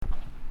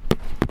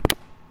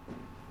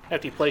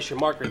after you place your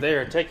marker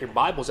there, take your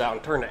Bibles out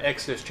and turn to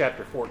Exodus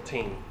chapter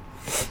 14.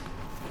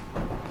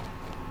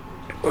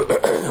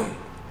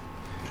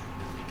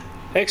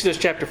 Exodus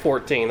chapter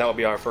 14, that will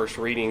be our first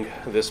reading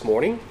this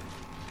morning.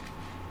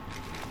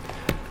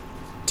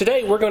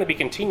 Today we're going to be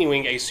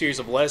continuing a series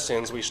of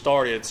lessons we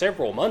started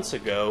several months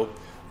ago,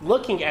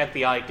 looking at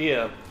the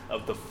idea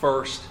of the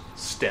first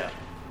step.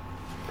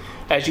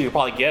 As you can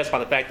probably guess by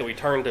the fact that we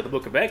turned to the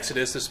book of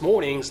Exodus, this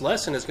morning's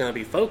lesson is going to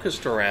be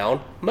focused around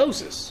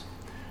Moses.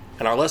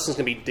 And our lesson is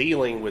going to be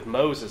dealing with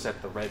Moses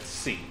at the Red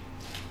Sea.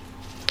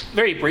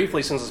 Very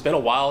briefly, since it's been a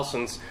while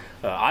since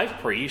I've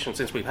preached and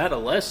since we've had a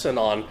lesson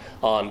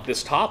on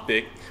this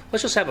topic,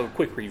 let's just have a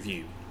quick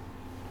review.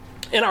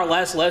 In our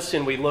last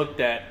lesson, we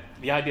looked at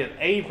the idea of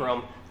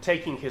Abram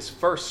taking his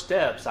first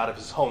steps out of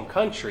his home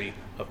country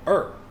of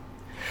Ur.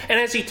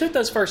 And as he took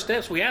those first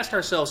steps, we asked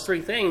ourselves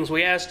three things.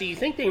 We asked, do you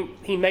think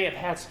he may have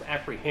had some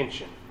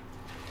apprehension?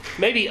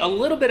 Maybe a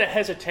little bit of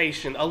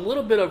hesitation, a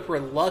little bit of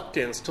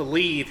reluctance to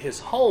leave his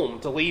home,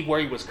 to leave where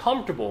he was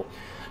comfortable.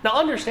 Now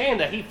understand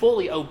that he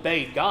fully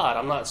obeyed God.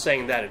 I'm not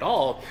saying that at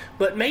all.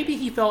 But maybe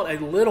he felt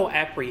a little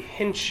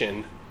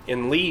apprehension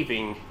in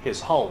leaving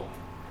his home.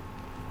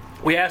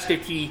 We asked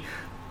if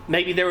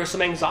maybe there was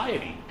some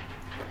anxiety.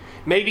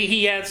 Maybe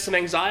he had some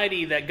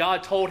anxiety that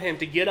God told him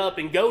to get up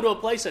and go to a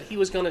place that he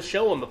was going to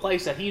show him, a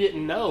place that he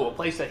didn't know, a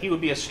place that he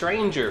would be a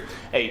stranger,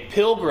 a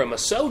pilgrim, a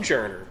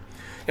sojourner.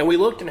 And we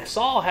looked and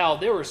saw how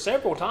there were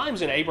several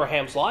times in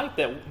Abraham's life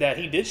that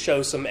he did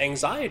show some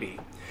anxiety.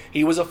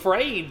 He was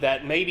afraid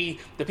that maybe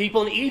the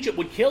people in Egypt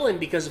would kill him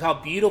because of how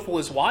beautiful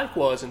his wife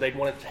was and they'd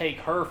want to take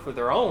her for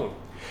their own.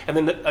 And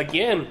then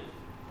again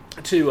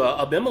to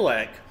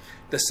Abimelech,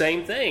 the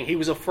same thing. He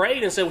was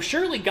afraid and said, well,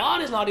 surely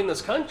God is not in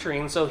this country.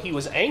 And so he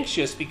was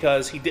anxious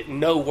because he didn't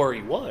know where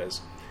he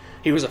was.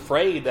 He was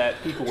afraid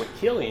that people would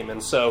kill him.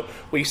 And so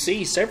we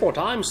see several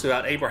times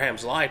throughout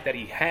Abraham's life that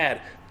he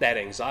had that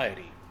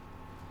anxiety.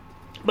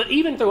 But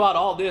even throughout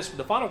all this,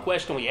 the final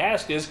question we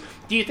asked is,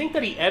 do you think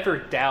that he ever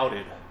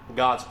doubted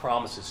God's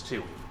promises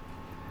to him?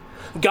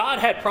 God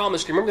had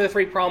promised, remember the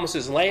three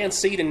promises, land,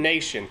 seed, and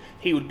nation.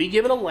 He would be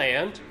given a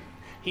land.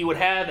 He would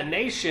have a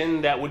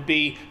nation that would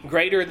be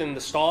greater than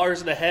the stars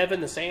of the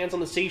heaven, the sands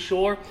on the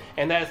seashore,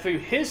 and that through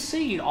his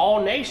seed,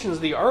 all nations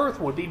of the earth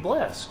would be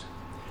blessed.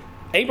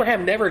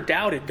 Abraham never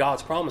doubted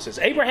God's promises.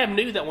 Abraham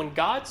knew that when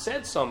God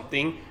said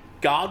something,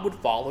 God would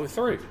follow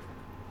through.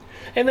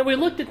 And then we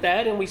looked at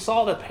that and we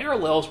saw the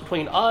parallels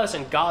between us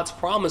and God's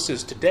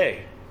promises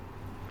today.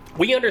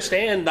 We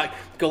understand, like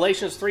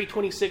Galatians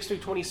 3:26 through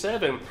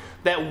 27,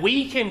 that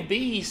we can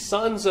be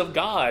sons of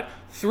God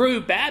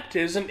through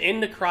baptism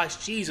into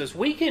Christ Jesus.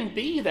 We can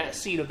be that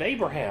seed of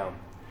Abraham.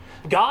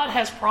 God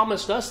has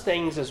promised us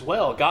things as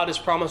well. God has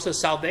promised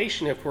us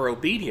salvation if we're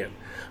obedient.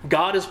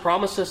 God has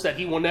promised us that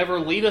He will never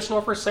leave us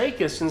nor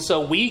forsake us. And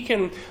so we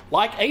can,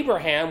 like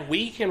Abraham,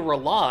 we can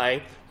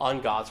rely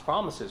on God's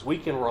promises. We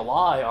can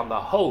rely on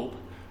the hope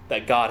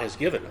that God has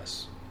given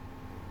us.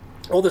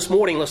 Well, this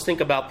morning, let's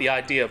think about the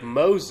idea of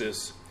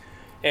Moses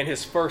and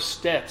his first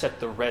steps at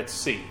the Red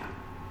Sea.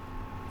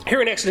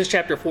 Here in Exodus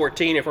chapter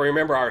 14, if we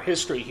remember our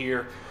history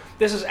here,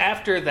 this is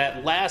after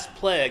that last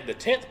plague, the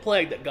 10th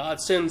plague that God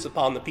sends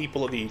upon the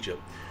people of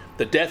Egypt,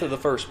 the death of the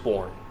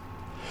firstborn.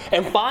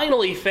 And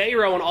finally,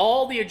 Pharaoh and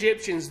all the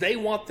Egyptians, they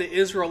want the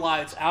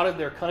Israelites out of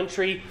their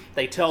country.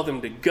 They tell them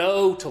to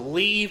go, to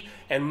leave,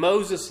 and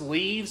Moses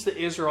leads the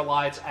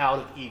Israelites out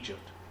of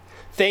Egypt.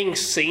 Things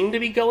seem to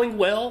be going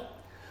well.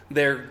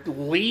 They're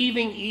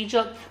leaving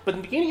Egypt. But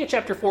in the beginning of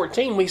chapter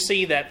 14, we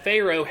see that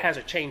Pharaoh has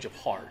a change of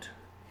heart.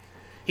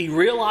 He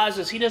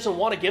realizes he doesn't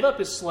want to give up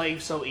his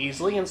slaves so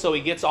easily, and so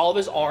he gets all of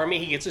his army,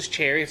 he gets his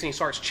chariots, and he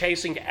starts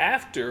chasing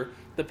after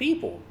the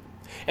people.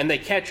 And they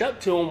catch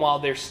up to him while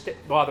they're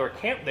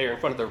camped there in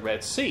front of the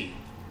Red Sea.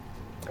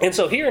 And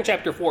so here in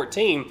chapter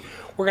 14,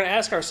 we're going to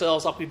ask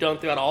ourselves, like we've done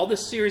throughout all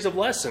this series of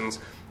lessons,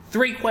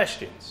 three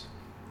questions.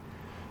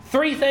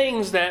 Three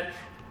things that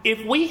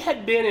if we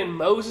had been in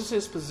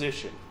Moses'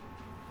 position,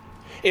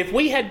 if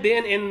we had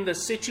been in the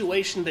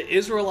situation the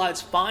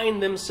Israelites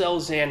find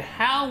themselves in,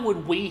 how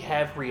would we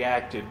have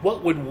reacted?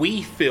 What would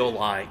we feel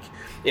like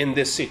in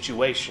this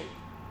situation?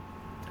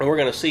 And we're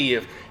going to see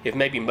if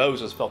maybe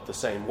Moses felt the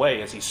same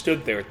way as he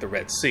stood there at the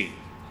Red Sea.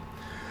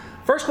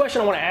 First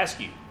question I want to ask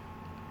you.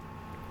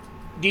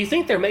 Do you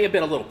think there may have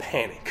been a little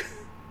panic?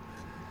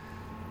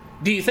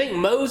 Do you think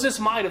Moses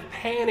might have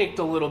panicked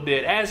a little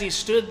bit as he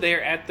stood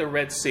there at the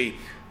Red Sea?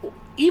 Well,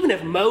 even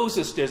if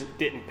Moses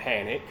didn't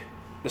panic,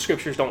 the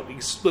scriptures don't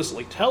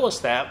explicitly tell us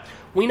that,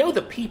 we know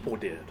the people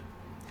did.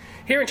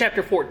 Here in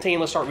chapter 14,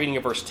 let's start reading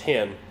at verse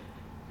 10.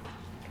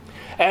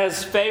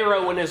 As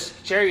Pharaoh and his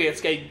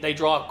chariots, they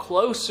draw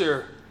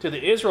closer to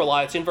the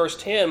Israelites, in verse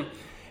 10,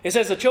 it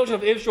says, the children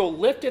of Israel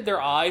lifted their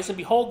eyes, and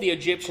behold, the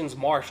Egyptians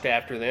marched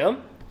after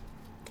them.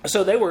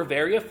 So they were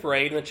very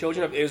afraid, and the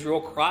children of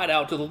Israel cried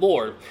out to the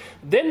Lord.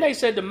 Then they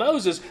said to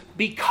Moses,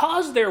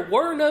 because there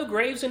were no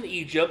graves in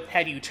Egypt,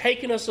 have you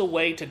taken us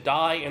away to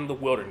die in the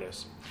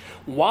wilderness?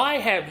 Why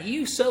have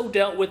you so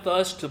dealt with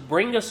us to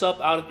bring us up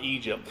out of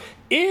Egypt?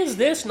 Is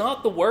this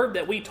not the word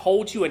that we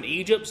told you in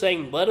Egypt,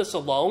 saying, let us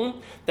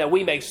alone, that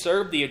we may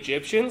serve the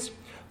Egyptians?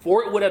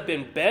 For it would have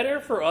been better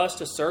for us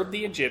to serve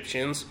the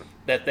Egyptians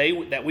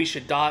that we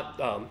should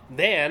die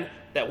than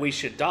that we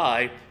should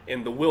die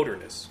in the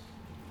wilderness.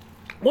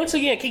 Once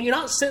again, can you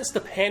not sense the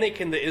panic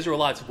in the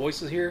Israelites'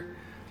 voices here?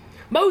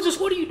 Moses,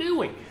 what are you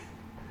doing?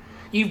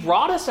 You've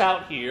brought us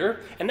out here,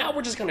 and now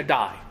we're just going to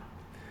die.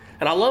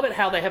 And I love it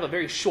how they have a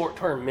very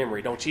short-term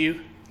memory, don't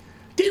you?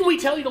 Didn't we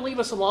tell you to leave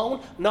us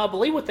alone? No, I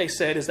believe what they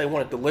said is they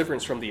wanted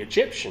deliverance from the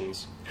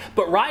Egyptians.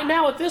 But right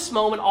now, at this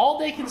moment, all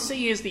they can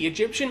see is the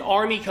Egyptian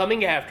army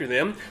coming after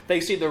them. They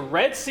see the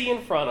Red Sea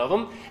in front of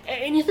them.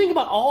 And you think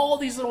about all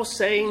these little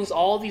sayings,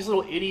 all these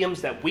little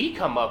idioms that we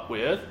come up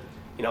with.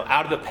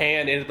 Out of the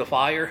pan into the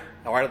fire,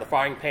 or out of the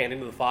frying pan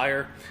into the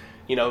fire.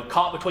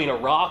 Caught between a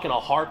rock and a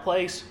hard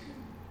place.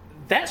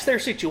 That's their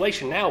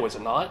situation now, is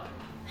it not?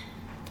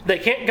 They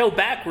can't go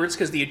backwards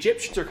because the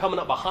Egyptians are coming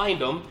up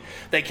behind them.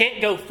 They can't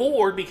go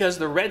forward because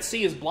the Red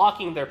Sea is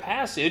blocking their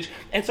passage,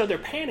 and so they're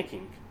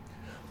panicking.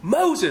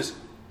 Moses,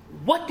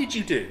 what did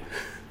you do?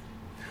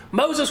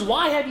 Moses,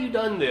 why have you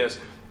done this?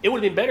 It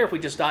would have been better if we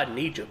just died in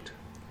Egypt.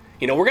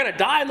 We're going to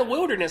die in the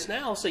wilderness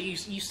now, so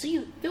you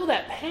feel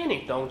that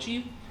panic, don't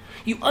you?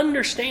 You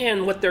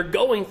understand what they're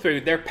going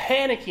through. They're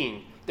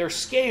panicking. They're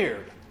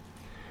scared.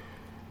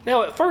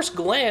 Now, at first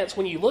glance,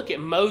 when you look at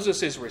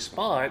Moses'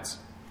 response,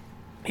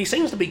 he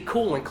seems to be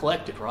cool and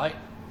collected, right?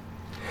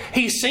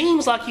 He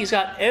seems like he's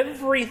got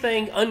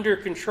everything under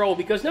control,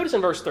 because notice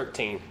in verse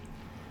 13,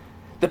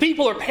 the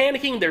people are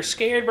panicking, they're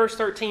scared. Verse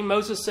 13,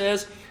 Moses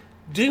says,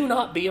 do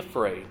not be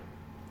afraid.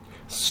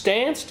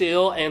 Stand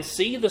still and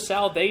see the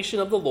salvation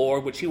of the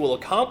Lord, which he will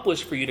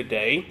accomplish for you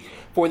today.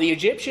 For the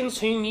Egyptians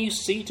whom you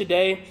see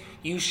today,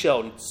 you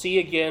shall see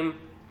again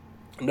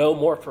no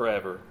more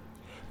forever.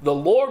 The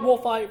Lord will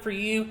fight for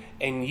you,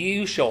 and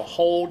you shall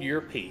hold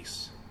your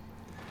peace.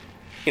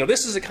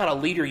 This is the kind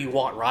of leader you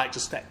want, right?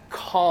 Just that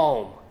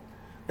calm,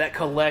 that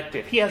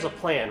collected. He has a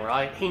plan,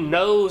 right? He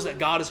knows that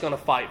God is going to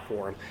fight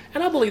for him.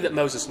 And I believe that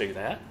Moses knew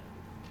that.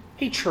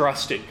 He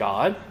trusted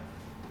God.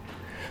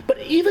 But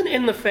even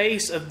in the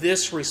face of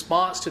this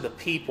response to the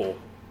people,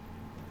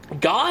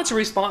 God's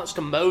response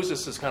to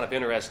Moses is kind of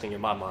interesting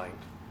in my mind.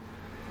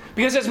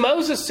 Because as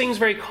Moses seems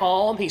very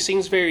calm, he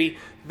seems very,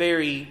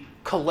 very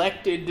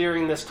collected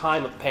during this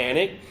time of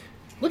panic,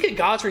 look at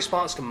God's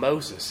response to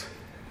Moses.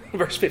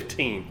 Verse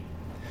 15.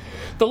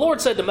 The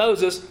Lord said to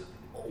Moses,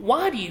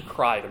 why do you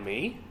cry to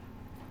me?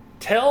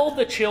 Tell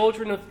the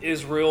children of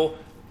Israel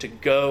to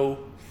go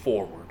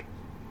forward.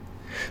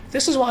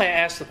 This is why I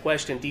asked the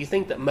question, do you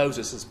think that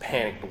Moses has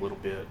panicked a little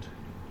bit?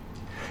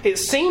 It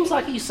seems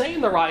like he's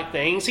saying the right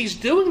things, he's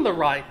doing the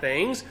right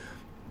things,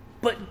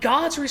 but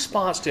God's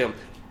response to him,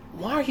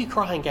 why are you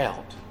crying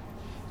out?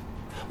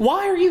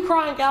 Why are you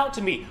crying out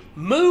to me?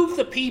 Move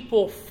the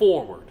people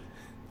forward.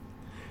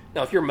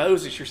 Now, if you're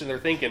Moses, you're sitting there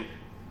thinking,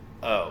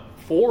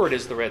 forward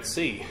is the Red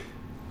Sea.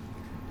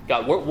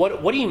 God,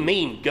 what do you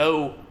mean,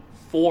 go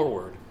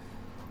forward?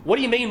 What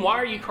do you mean, why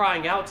are you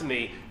crying out to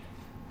me?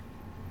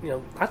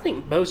 I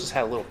think Moses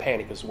had a little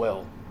panic as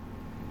well.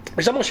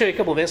 So I'm going to show you a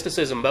couple of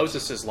instances in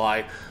Moses'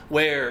 life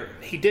where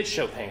he did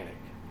show panic.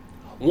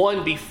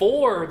 One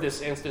before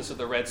this instance of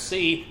the Red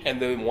Sea,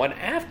 and then one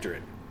after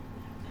it.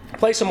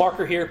 Place a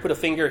marker here, put a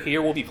finger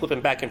here. We'll be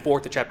flipping back and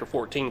forth to chapter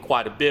 14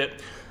 quite a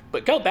bit.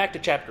 But go back to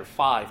chapter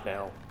 5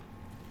 now.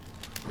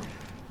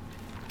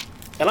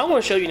 And I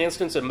want to show you an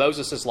instance in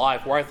Moses'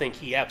 life where I think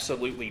he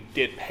absolutely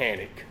did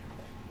panic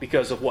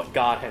because of what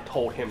God had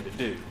told him to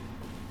do.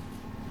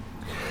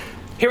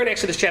 Here in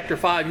Exodus chapter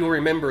 5, you'll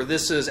remember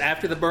this is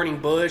after the burning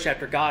bush,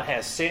 after God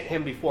has sent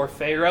him before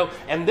Pharaoh.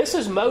 And this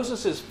is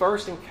Moses'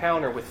 first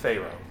encounter with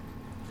Pharaoh.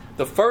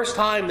 The first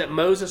time that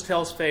Moses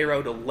tells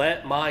Pharaoh to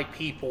let my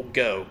people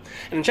go.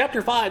 And in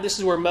chapter 5, this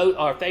is where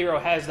Pharaoh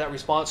has that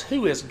response,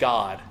 who is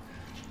God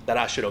that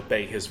I should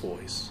obey his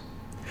voice?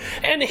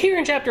 And here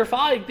in chapter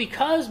 5,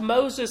 because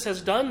Moses has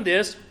done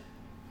this,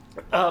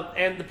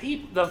 and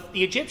the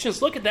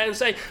Egyptians look at that and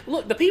say,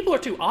 look, the people are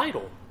too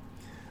idle.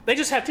 They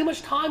just have too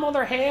much time on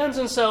their hands,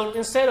 and so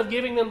instead of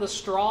giving them the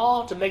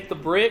straw to make the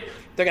brick,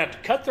 they're going to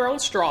have to cut their own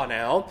straw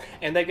now,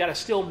 and they've got to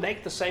still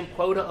make the same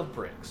quota of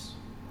bricks.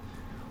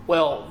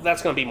 Well,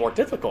 that's going to be more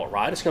difficult,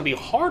 right? It's going to be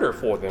harder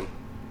for them.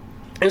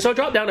 And so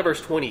drop down to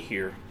verse 20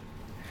 here.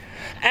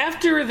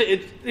 After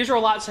the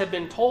Israelites have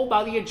been told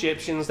by the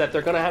Egyptians that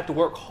they're going to have to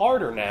work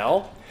harder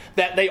now,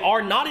 that they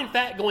are not in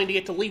fact going to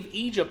get to leave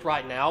Egypt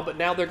right now, but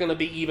now they're going to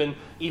be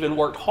even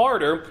worked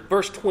harder.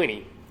 Verse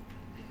 20.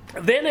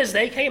 Then as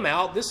they came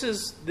out, this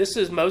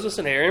is Moses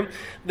and Aaron,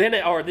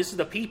 this is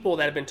the people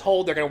that have been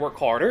told they're going to work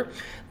harder.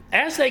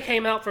 As they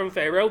came out from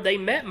Pharaoh, they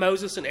met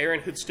Moses and Aaron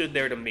who'd stood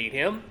there to meet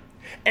him.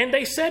 And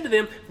they said to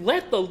them,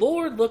 let the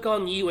Lord look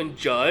on you and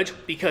judge,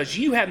 because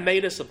you have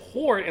made us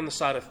abhorrent in the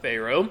sight of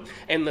Pharaoh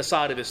and in the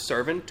sight of his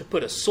servant, to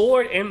put a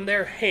sword in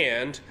their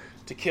hand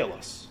to kill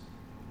us.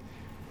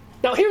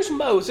 Now here's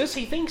Moses.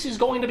 He thinks he's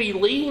going to be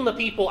leading the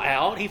people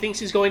out. He thinks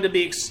he's going to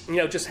be,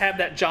 just have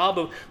that job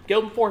of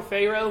go before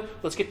Pharaoh,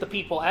 let's get the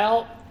people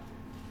out.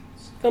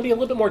 It's going to be a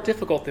little bit more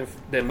difficult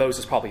than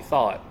Moses probably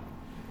thought.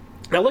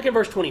 Now look at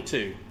verse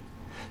 22.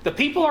 The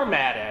people are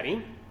mad at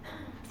him.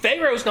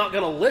 Pharaoh's not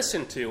going to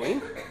listen to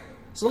him.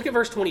 So look at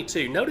verse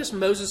 22. Notice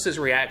Moses'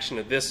 reaction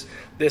to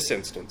this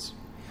instance.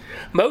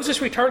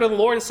 Moses returned to the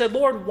Lord and said,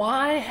 Lord,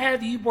 why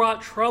have you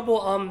brought trouble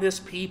on this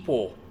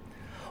people?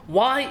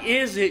 Why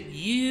is it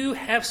you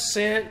have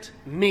sent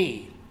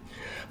me?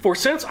 For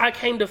since I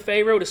came to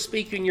Pharaoh to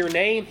speak in your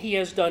name, he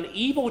has done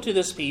evil to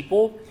this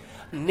people.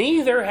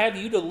 Neither have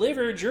you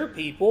delivered your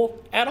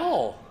people at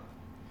all.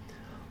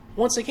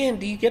 Once again,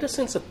 do you get a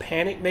sense of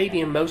panic maybe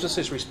in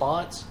Moses'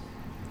 response?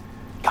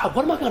 God,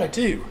 what am I going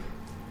to do?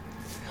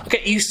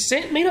 Okay, you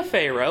sent me to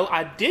Pharaoh.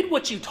 I did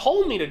what you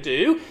told me to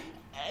do.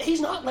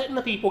 He's not letting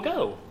the people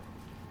go.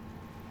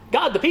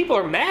 God, the people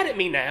are mad at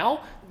me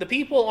now. The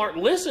people aren't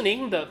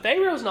listening. The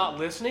Pharaoh's not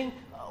listening.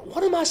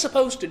 What am I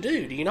supposed to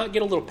do? Do you not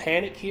get a little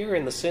panic here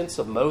in the sense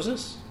of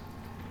Moses?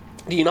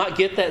 Do you not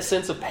get that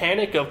sense of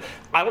panic of,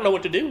 I don't know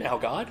what to do now,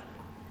 God?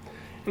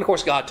 And of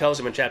course, God tells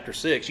him in chapter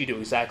 6, you do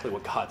exactly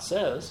what God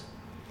says.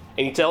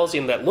 And he tells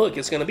him that, look,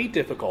 it's going to be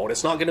difficult.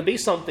 It's not going to be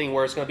something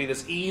where it's going to be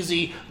this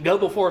easy, go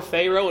before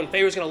Pharaoh, and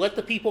Pharaoh's going to let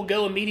the people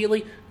go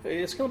immediately.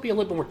 It's going to be a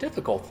little bit more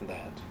difficult than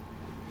that.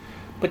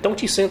 But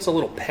don't you sense a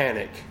little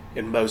panic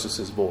in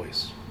Moses'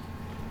 voice?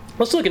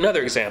 Let's look at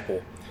another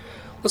example.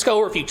 Let's go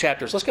over a few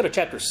chapters. Let's go to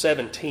chapter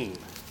 17.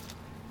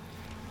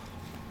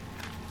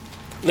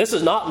 This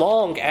is not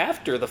long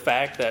after the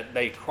fact that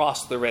they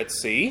crossed the Red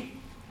Sea.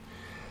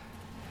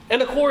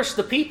 And of course,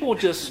 the people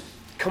just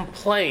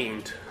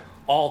complained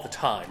all the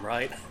time,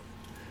 right?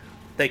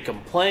 They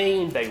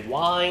complained, they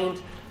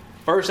whined.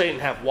 First, they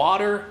didn't have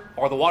water,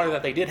 or the water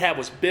that they did have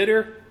was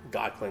bitter.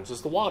 God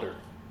cleanses the water.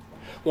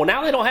 Well,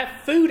 now they don't have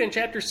food in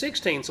chapter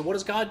 16, so what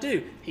does God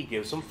do? He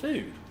gives them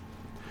food.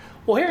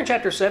 Well, here in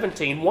chapter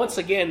 17, once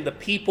again, the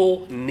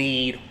people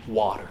need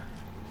water.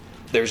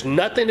 There's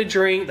nothing to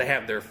drink. They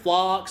have their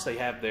flocks. They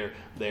have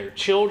their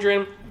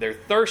children. They're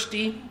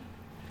thirsty.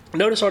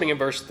 Notice starting in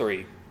verse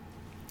 3.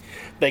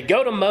 They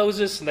go to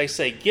Moses and they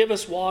say, give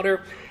us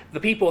water. The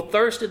people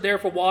thirsted there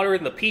for water,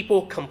 and the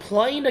people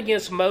complained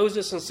against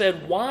Moses and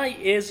said, why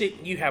is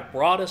it you have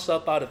brought us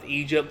up out of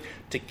Egypt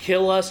to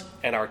kill us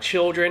and our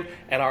children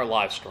and our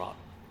livestock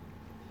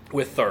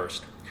with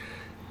thirst?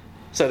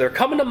 So they're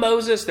coming to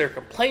Moses, they're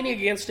complaining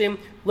against him.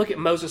 Look at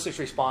Moses'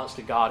 response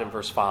to God in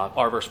verse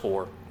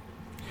 4.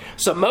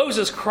 So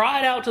Moses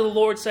cried out to the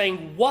Lord,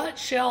 saying, what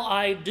shall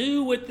I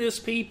do with this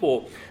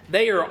people?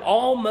 They are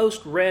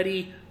almost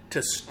ready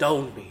to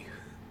stone me.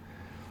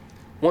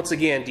 Once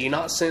again, do you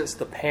not sense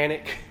the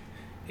panic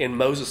in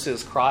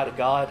Moses' cry to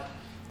God?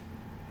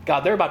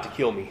 God, they're about to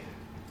kill me.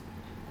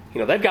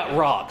 They've got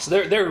rocks.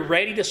 They're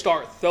ready to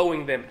start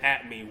throwing them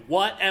at me.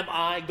 What am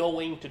I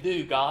going to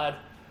do, God?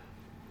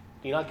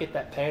 Do you not get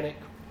that panic?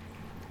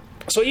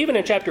 So even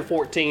in chapter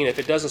 14, if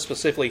it doesn't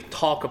specifically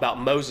talk about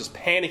Moses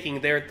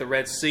panicking there at the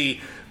Red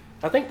Sea,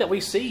 I think that we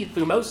see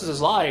through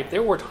Moses' life,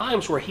 there were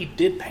times where he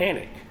did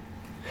panic.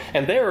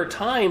 And there are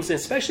times,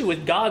 especially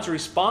with God's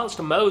response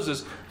to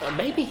Moses,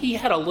 maybe he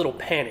had a little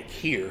panic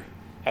here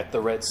at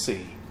the Red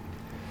Sea.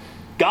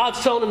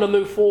 God's telling him to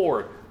move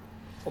forward.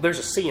 Well, there's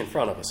a sea in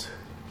front of us.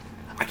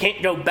 I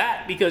can't go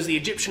back because the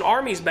Egyptian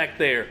army's back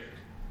there.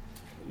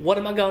 What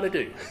am I going to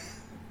do?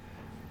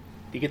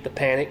 Do you get the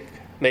panic?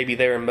 Maybe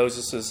there in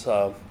Moses's,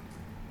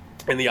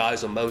 in the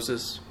eyes of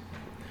Moses.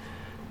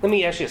 Let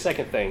me ask you a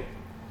second thing.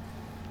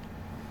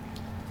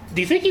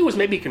 Do you think he was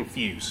maybe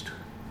confused?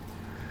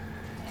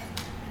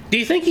 Do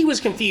you think he was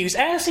confused?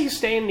 As he's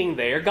standing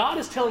there, God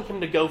is telling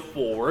him to go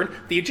forward.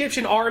 The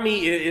Egyptian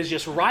army is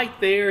just right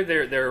there.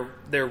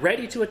 They're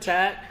ready to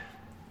attack.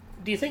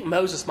 Do you think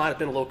Moses might have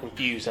been a little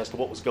confused as to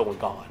what was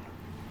going on?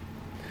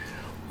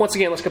 Once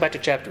again, let's go back to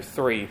chapter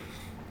 3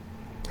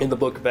 in the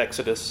book of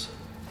Exodus.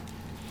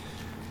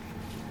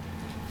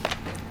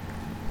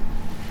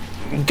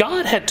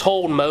 God had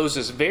told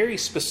Moses very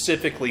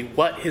specifically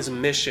what his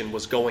mission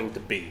was going to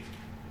be.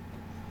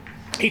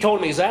 He told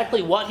him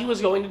exactly what he was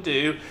going to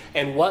do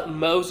and what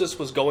Moses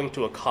was going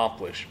to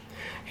accomplish.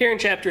 Here in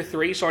chapter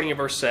 3, starting in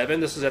verse 7,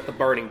 this is at the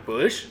burning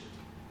bush.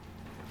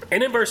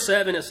 And in verse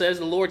 7 it says,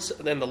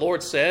 Then the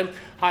Lord said,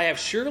 I have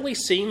surely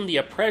seen the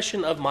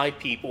oppression of my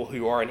people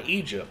who are in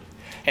Egypt,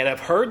 and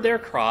have heard their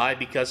cry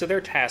because of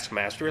their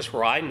taskmasters,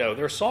 for I know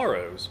their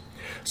sorrows.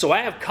 So I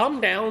have come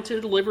down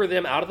to deliver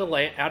them out of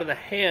the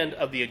hand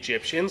of the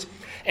Egyptians,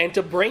 and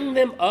to bring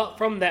them up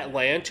from that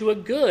land to a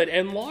good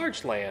and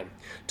large land,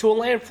 to a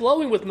land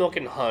flowing with milk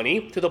and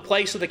honey, to the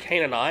place of the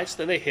Canaanites,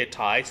 and the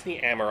Hittites, and the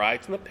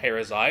Amorites, and the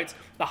Perizzites,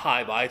 the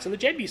Hivites, and the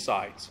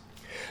Jebusites.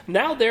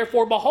 Now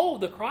therefore,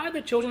 behold, the cry of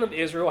the children of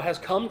Israel has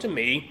come to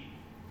me,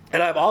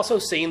 and I have also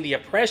seen the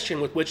oppression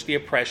with which the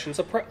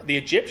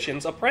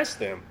Egyptians oppress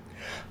them.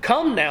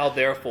 Come now,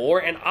 therefore,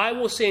 and I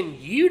will send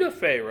you to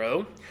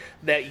Pharaoh,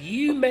 that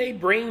you may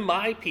bring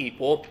my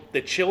people,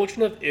 the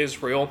children of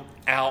Israel,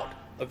 out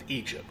of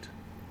Egypt.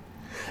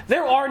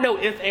 There are no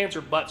ifs, ands,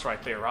 or buts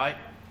right there, right?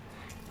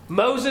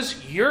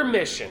 Moses, your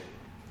mission,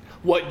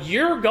 what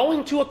you're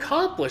going to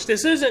accomplish.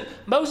 This isn't,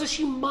 Moses,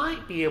 you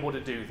might be able to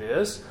do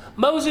this.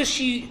 Moses,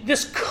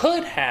 this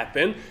could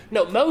happen.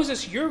 No,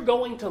 Moses, you're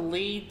going to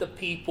lead the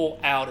people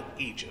out of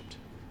Egypt.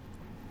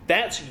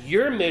 That's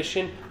your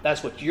mission.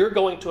 That's what you're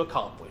going to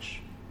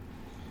accomplish.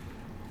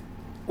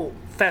 Well,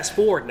 fast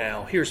forward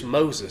now. Here's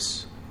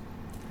Moses,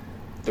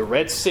 the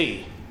Red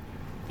Sea,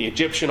 the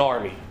Egyptian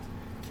army.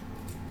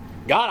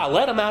 God, I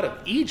let them out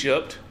of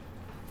Egypt,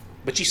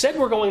 but you said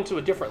we're going to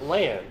a different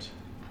land.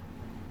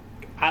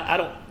 I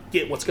don't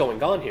get what's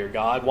going on here,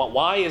 God.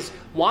 Why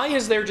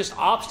is there just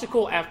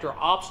obstacle after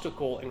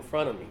obstacle in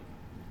front of me?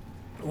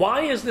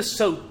 Why is this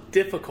so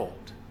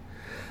difficult?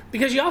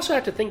 Because you also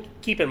have to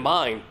keep in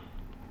mind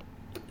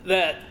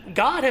that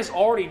God has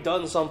already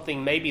done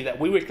something maybe that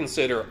we would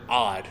consider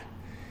odd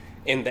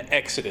in the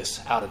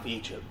Exodus out of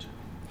Egypt.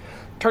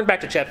 Turn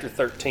back to chapter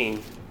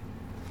 13.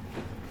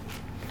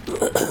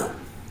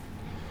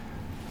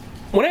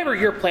 Whenever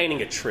you're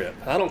planning a trip,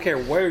 I don't care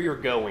where you're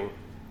going,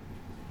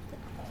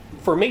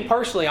 for me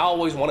personally, I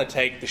always want to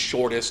take the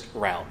shortest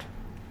route.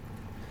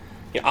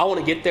 I want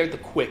to get there the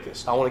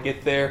quickest. I want to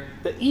get there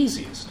the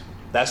easiest.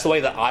 That's the way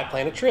that I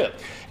plan a trip.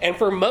 And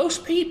for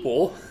most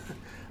people,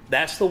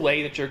 that's the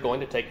way that you're going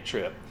to take a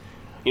trip.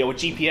 With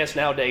GPS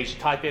nowadays, you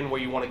type in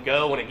where you want to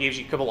go and it gives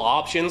you a couple of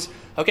options.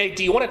 Okay,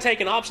 do you want to take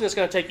an option that's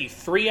going to take you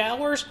 3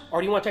 hours, or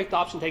do you want to take the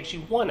option that takes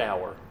you 1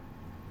 hour?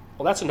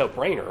 Well, that's a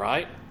no-brainer,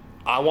 right?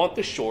 I want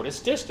the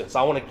shortest distance.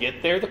 I want to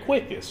get there the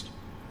quickest.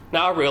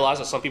 Now, I realize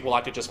that some people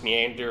like to just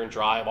meander and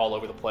drive all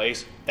over the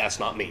place. That's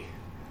not me.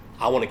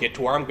 I want to get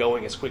to where I'm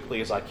going as quickly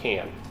as I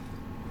can.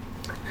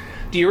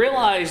 Do you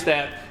realize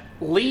that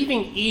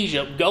leaving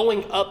Egypt,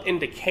 going up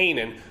into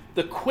Canaan,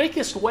 the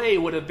quickest way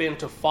would have been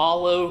to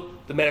follow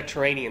the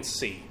Mediterranean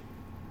Sea?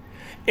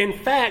 In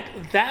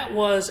fact, that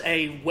was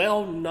a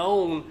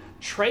well-known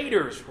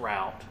trader's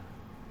route.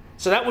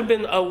 So that would have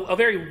been a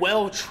very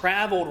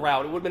well-traveled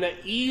route. It would have been an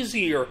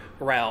easier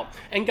route.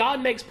 And God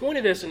makes point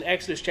of this in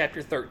Exodus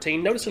chapter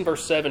 13. Notice in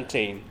verse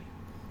 17.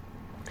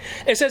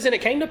 It says, "And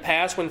it came to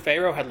pass when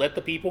Pharaoh had let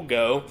the people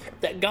go,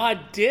 that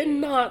God did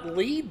not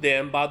lead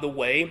them by the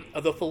way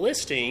of the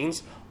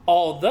Philistines,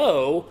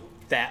 although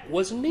that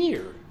was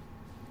near."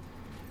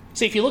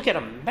 See, if you look at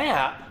a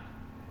map,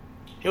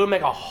 it would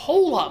make a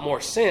whole lot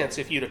more sense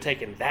if you'd have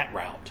taken that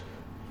route.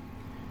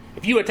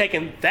 If you had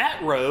taken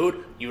that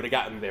road, you would have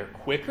gotten there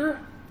quicker.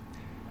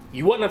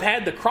 You wouldn't have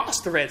had to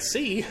cross the Red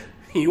Sea.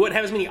 You wouldn't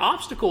have as many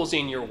obstacles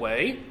in your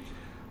way.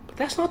 But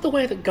that's not the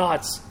way that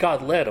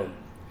God led them.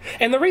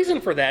 And the reason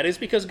for that is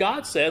because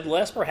God said,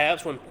 lest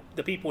perhaps when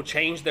the people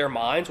change their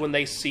minds when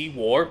they see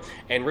war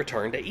and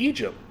return to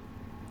Egypt.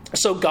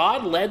 So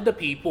God led the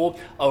people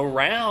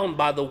around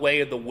by the way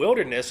of the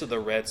wilderness of the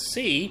Red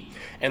Sea,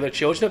 and the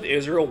children of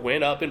Israel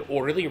went up in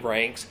orderly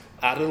ranks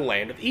out of the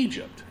land of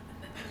Egypt.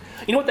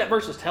 You know what that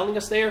verse is telling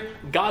us there?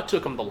 God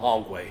took them the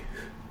long way.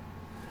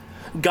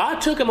 God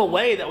took them a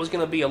way that was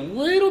going to be a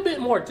little bit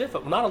more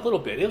difficult. Not a little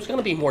bit. It was going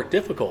to be more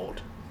difficult.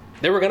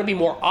 There were going to be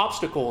more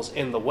obstacles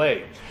in the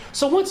way.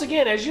 So once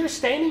again, as you're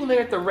standing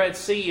there at the Red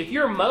Sea, if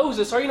you're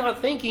Moses, are you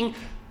not thinking,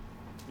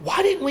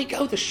 why didn't we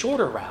go the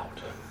shorter route?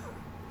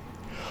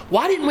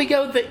 Why didn't we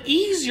go the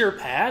easier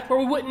path where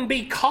we wouldn't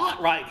be caught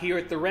right here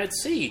at the Red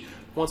Sea?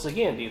 Once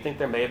again, do you think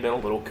there may have been a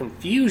little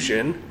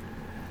confusion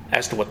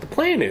as to what the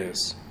plan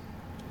is?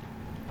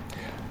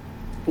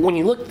 When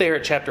you look there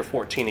at chapter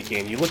 14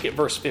 again, you look at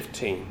verse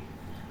 15.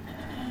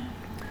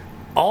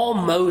 All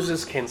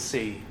Moses can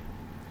see,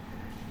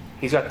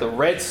 he's got the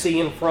Red Sea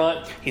in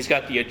front, he's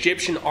got the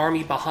Egyptian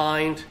army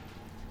behind.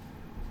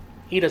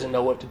 He doesn't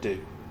know what to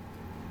do.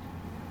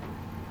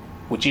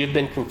 Would you have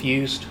been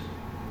confused?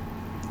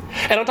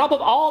 And on top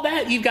of all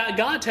that, you've got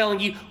God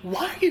telling you,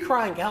 why are you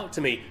crying out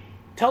to me?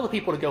 Tell the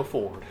people to go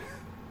forward.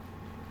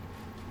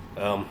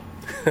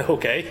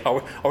 Okay,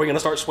 are we going to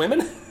start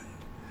swimming?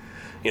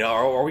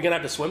 Are we going to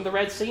have to swim the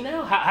Red Sea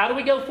now? How do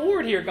we go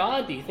forward here,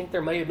 God? Do you think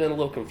there may have been a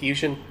little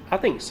confusion? I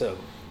think so.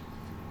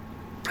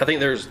 I think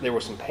there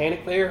was some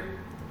panic there.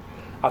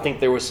 I think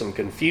there was some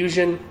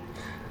confusion.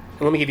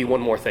 And let me give you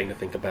one more thing to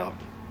think about.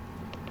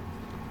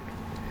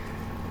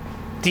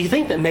 Do you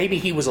think that maybe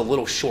he was a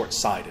little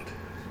short-sighted?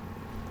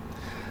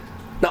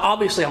 Now,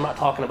 obviously, I'm not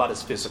talking about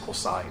his physical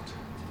sight.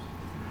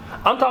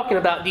 I'm talking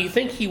about, do you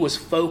think he was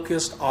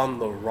focused on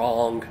the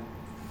wrong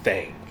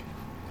thing?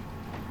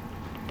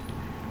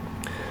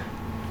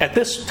 At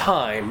this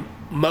time,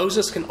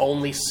 Moses can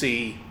only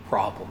see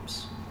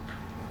problems.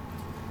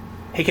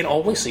 He can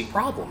only see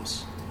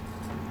problems.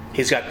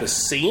 He's got the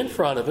sea in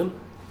front of him.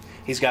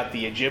 He's got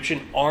the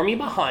Egyptian army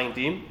behind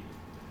him.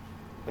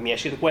 Let me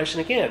ask you the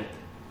question again.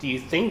 Do you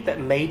think that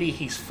maybe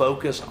he's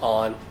focused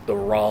on the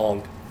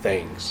wrong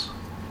things?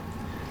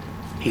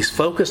 He's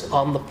focused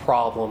on the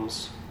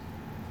problems,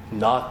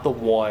 not the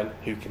one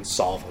who can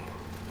solve them.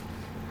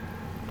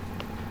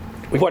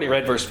 We've already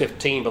read verse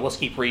 15, but let's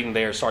keep reading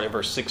there, starting at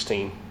verse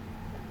 16.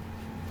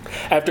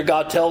 After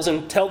God tells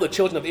him, tell the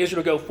children of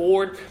Israel to go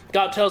forward,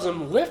 God tells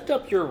him, lift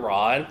up your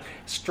rod,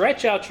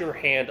 stretch out your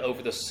hand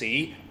over the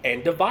sea,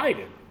 and divide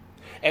it.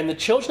 And the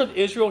children of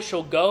Israel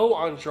shall go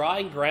on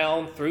dry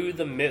ground through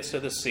the midst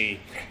of the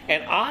sea.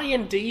 And I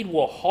indeed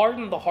will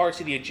harden the hearts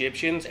of the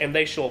Egyptians, and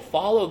they shall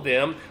follow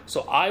them.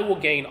 So I will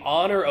gain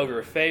honor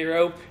over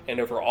Pharaoh and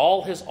over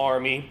all his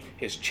army,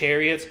 his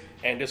chariots,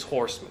 and his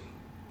horsemen.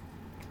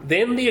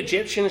 Then the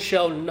Egyptians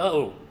shall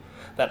know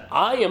that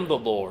I am the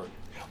Lord,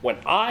 when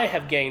I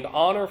have gained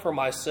honor for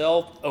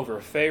myself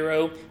over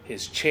Pharaoh,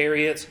 his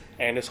chariots,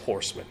 and his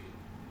horsemen.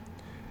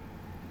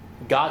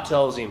 God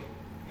tells him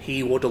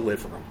he will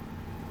deliver him.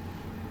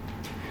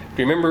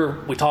 Do you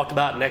remember we talked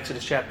about in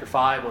Exodus chapter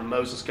 5 when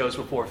Moses goes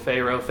before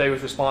Pharaoh?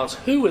 Pharaoh's response,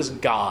 who is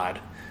God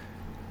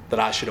that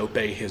I should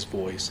obey his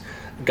voice?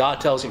 God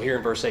tells him here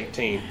in verse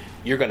 18,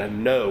 you're going to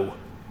know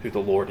who the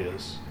Lord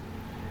is.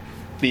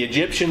 The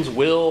Egyptians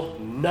will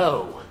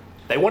know.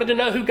 They wanted to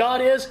know who God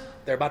is.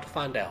 They're about to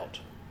find out.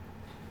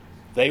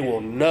 They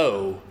will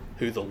know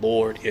who the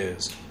Lord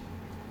is.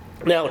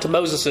 Now, to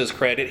Moses'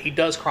 credit, he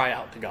does cry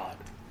out to God.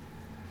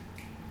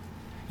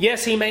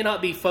 Yes, he may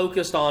not be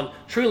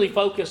truly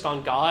focused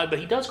on God, but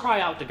he does cry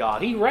out to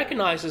God. He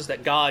recognizes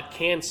that God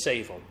can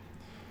save him.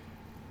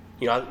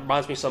 You know, it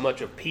reminds me so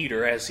much of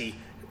Peter as he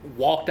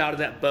walked out of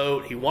that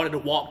boat. He wanted to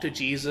walk to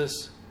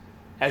Jesus.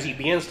 As he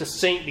begins to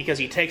sink because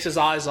he takes his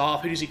eyes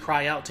off, who does he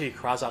cry out to? He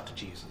cries out to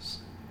Jesus.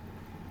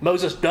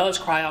 Moses does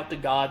cry out to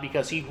God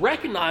because he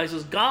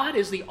recognizes God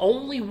is the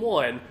only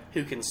one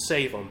who can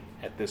save him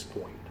at this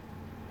point.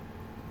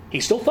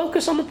 He's still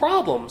focused on the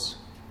problems,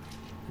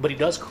 but he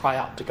does cry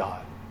out to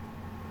God.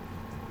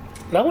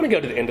 Now I want to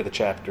go to the end of the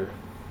chapter.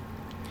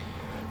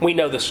 We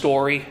know the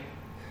story.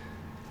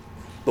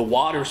 The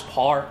waters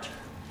part.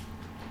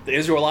 The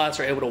Israelites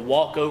are able to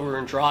walk over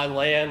in dry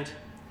land.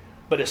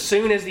 But as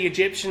soon as the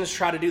Egyptians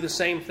try to do the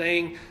same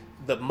thing,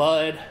 the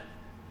mud,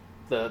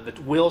 the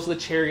wheels of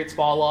the chariots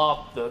fall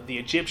off. The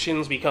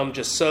Egyptians become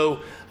just so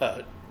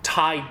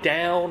tied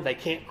down, they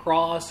can't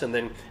cross. And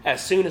then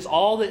as soon as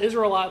all the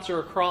Israelites are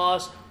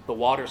across, the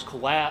waters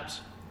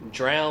collapse and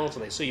drowns,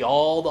 and they see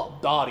all the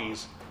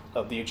bodies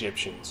of the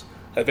Egyptians.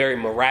 A very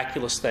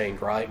miraculous thing,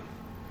 right?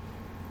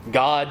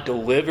 God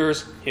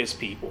delivers his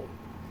people.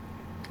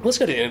 Let's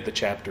go to the end of the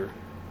chapter.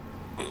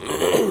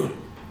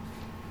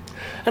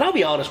 And I'll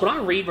be honest, when I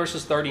read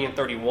verses 30 and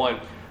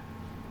 31,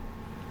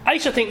 I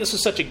used to think this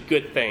is such a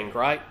good thing,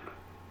 right?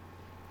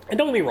 And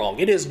don't get me wrong,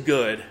 it is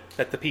good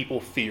that the people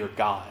fear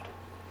God.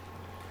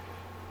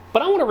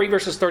 But I want to read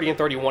verses 30 and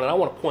 31, and I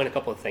want to point a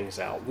couple of things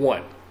out.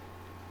 One,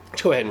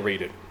 let's go ahead and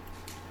read it.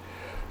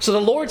 So the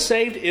Lord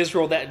saved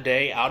Israel that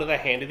day out of the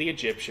hand of the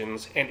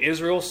Egyptians, and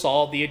Israel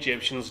saw the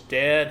Egyptians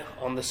dead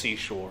on the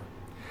seashore.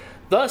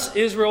 Thus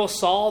Israel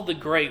saw the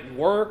great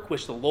work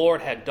which the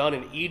Lord had done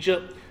in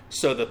Egypt.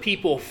 So the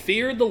people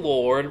feared the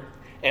Lord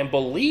and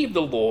believed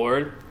the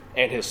Lord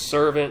and his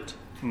servant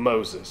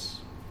Moses.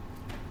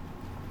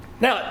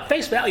 Now, at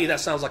face value, that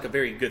sounds like a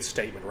very good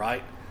statement,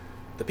 right?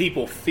 The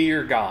people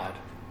fear God.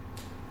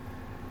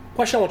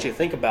 Question I want you to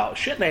think about,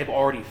 shouldn't they have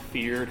already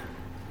feared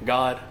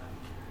God?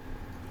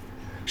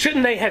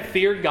 Shouldn't they have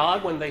feared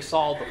God when they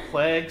saw the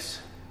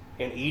plagues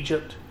in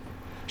Egypt?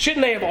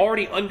 Shouldn't they have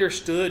already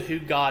understood who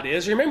God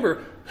is?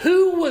 Remember,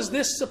 who was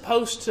this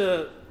supposed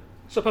to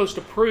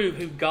prove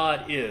who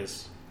God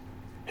is?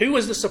 Who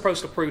was this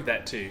supposed to prove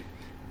that to?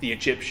 The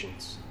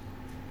Egyptians.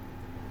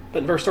 But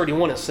in verse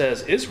 31 it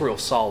says, Israel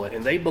saw it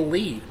and they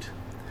believed.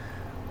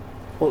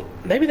 Well,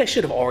 maybe they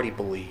should have already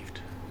believed.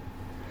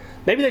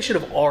 Maybe they should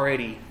have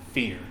already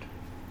feared.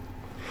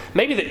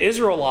 Maybe the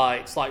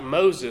Israelites, like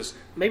Moses,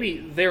 maybe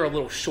they're a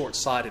little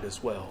short-sighted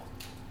as well.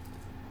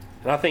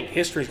 And I think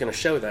history is going to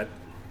show that.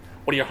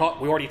 We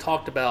already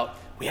talked about,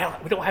 we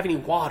don't have any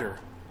water.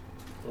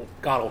 Well,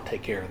 God will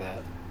take care of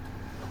that.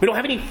 We don't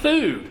have any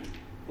food.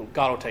 Well,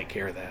 God will take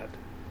care of that.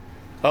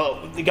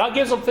 Oh, God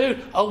gives them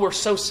food. Oh, we're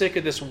so sick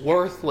of this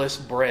worthless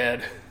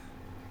bread.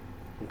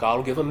 Well, God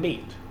will give them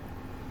meat.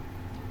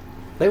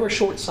 They were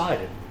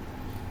short-sighted.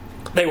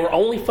 They were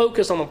only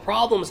focused on the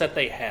problems that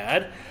they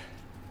had.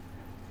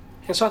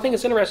 And so I think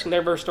it's interesting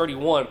there, verse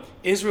 31.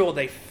 Israel,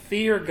 they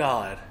fear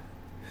God.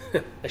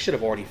 They should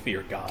have already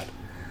feared God.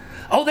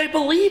 Oh, they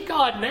believe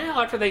God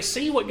now after they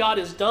see what God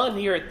has done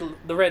here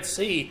at the Red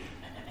Sea.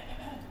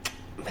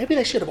 Maybe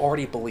they should have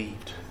already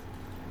believed.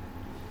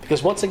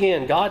 Because once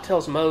again, God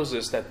tells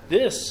Moses that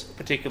this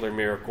particular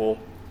miracle,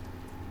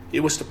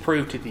 it was to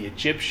prove to the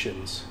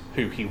Egyptians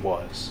who he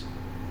was.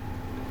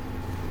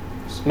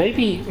 So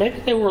maybe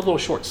they were a little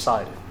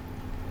short-sighted.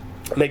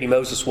 Maybe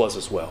Moses was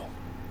as well.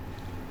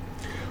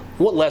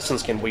 What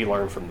lessons can we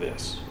learn from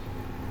this?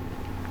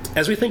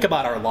 As we think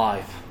about our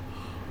life,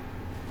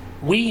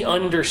 we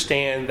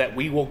understand that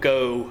we will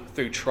go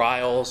through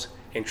trials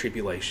and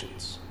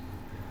tribulations.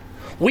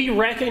 We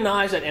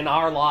recognize that in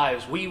our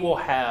lives we will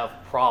have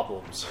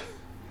problems.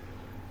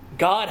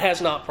 God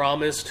has not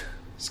promised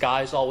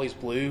skies always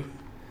blue.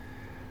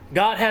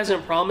 God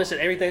hasn't promised that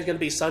everything's going to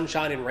be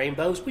sunshine and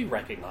rainbows. We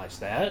recognize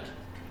that.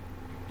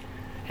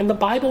 And the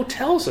Bible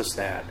tells us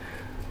that.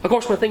 Of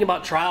course, when we think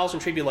about trials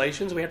and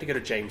tribulations, we have to go to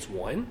James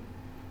 1.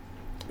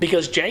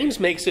 Because James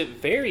makes it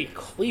very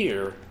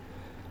clear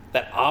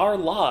that our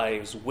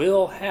lives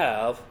will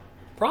have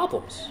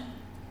problems.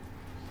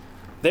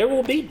 There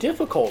will be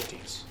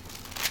difficulties.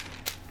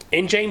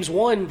 In James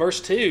 1, verse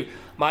 2,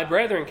 my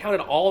brethren, count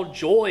it all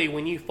joy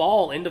when you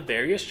fall into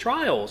various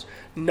trials,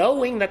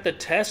 knowing that the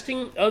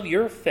testing of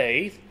your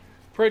faith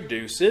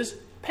produces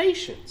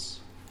patience.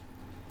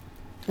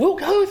 We'll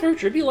go through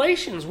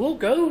tribulations.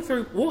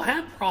 We'll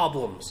have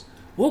problems.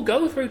 We'll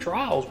go through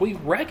trials. We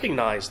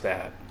recognize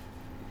that.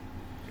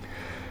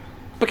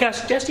 But can I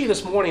suggest to you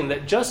this morning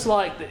that just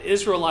like the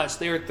Israelites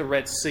there at the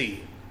Red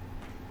Sea,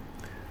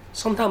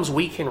 sometimes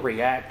we can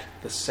react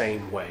the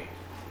same way.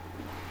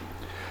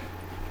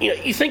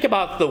 You think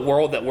about the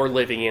world that we're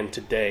living in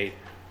today.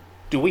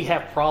 Do we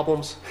have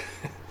problems?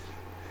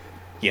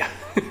 Yeah.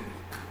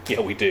 Yeah,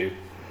 we do.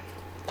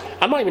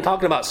 I'm not even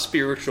talking about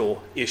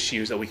spiritual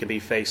issues that we can be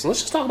facing. Let's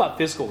just talk about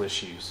physical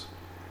issues.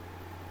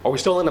 Are we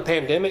still in a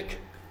pandemic?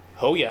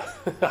 Oh yeah,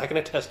 I can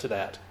attest to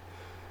that.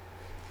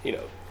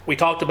 We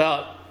talked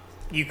about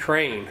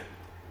Ukraine.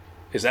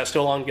 Is that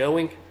still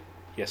ongoing?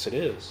 Yes, it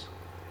is.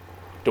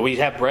 Do we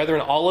have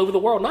brethren all over the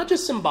world? Not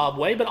just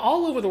Zimbabwe, but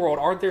all over the world.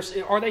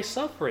 Are they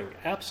suffering?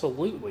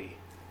 Absolutely,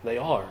 they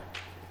are.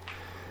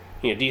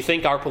 Do you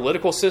think our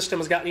political system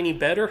has gotten any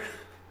better?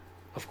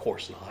 Of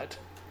course not.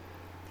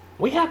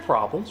 We have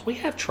problems. We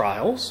have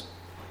trials.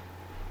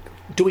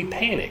 Do we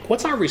panic?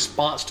 What's our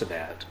response to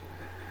that?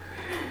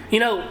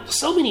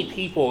 So many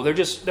people,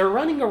 they're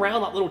running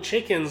around like little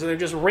chickens, and they're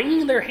just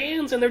wringing their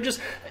hands, and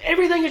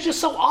everything is just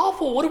so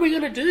awful. What are we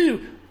going to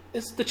do?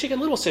 It's the Chicken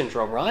Little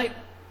syndrome, right?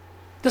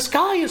 The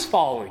sky is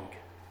falling.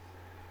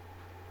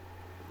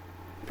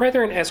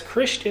 Brethren, as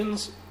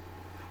Christians,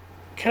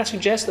 can I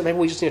suggest that maybe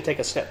we just need to take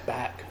a step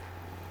back?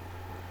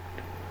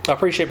 I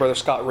appreciate Brother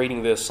Scott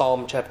reading this,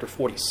 Psalm chapter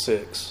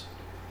 46.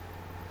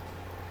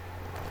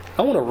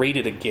 I want to read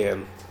it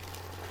again.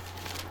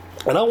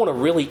 And I want to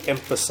really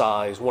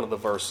emphasize one of the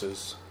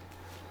verses.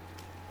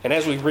 And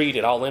as we read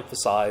it, I'll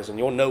emphasize, and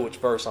you'll know which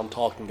verse I'm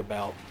talking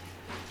about.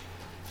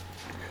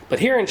 But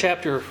here in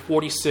chapter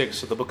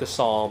 46 of the book of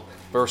Psalm,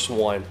 verse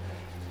 1,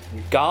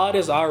 God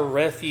is our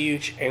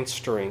refuge and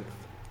strength,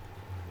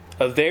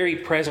 a very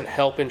present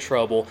help in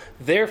trouble.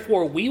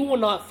 Therefore we will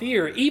not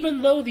fear,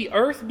 even though the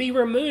earth be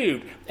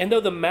removed, and though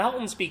the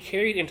mountains be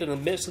carried into the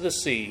midst of the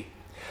sea.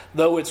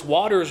 Though its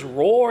waters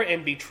roar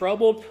and be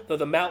troubled, though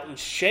the mountains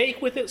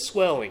shake with its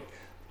swelling.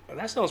 Well,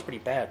 that sounds pretty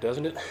bad,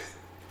 doesn't it?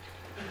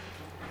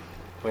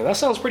 That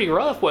sounds pretty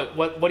rough,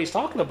 what he's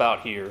talking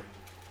about here.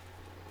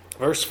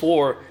 Verse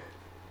 4,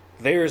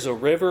 there is a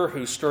river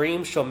whose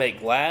streams shall make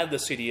glad the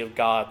city of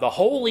God, the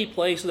holy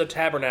place of the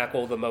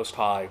tabernacle of the Most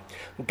High.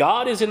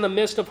 God is in the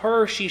midst of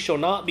her, she shall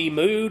not be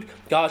moved.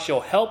 God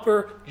shall help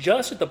her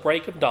just at the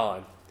break of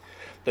dawn.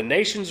 The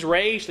nations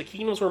raged, the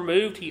kingdoms were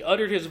moved. He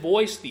uttered his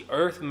voice, the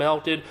earth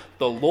melted.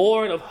 The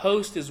Lord of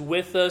hosts is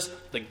with us.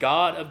 The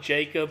God of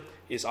Jacob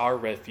is our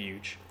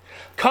refuge.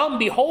 Come,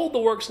 behold the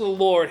works of the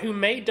Lord, who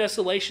made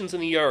desolations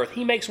in the earth.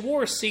 He makes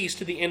war cease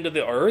to the end of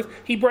the earth.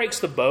 He breaks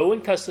the bow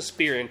and cuts the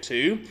spear in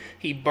two.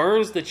 He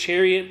burns the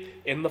chariot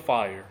in the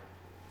fire.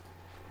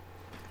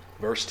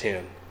 Verse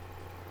 10.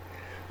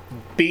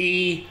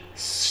 Be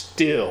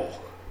still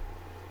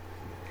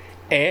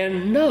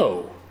and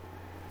know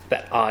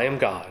that I am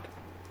God.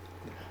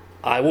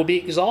 I will be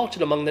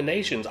exalted among the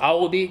nations. I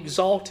will be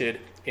exalted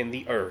in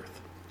the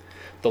earth.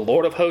 The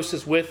Lord of hosts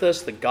is with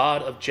us. The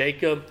God of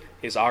Jacob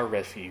is our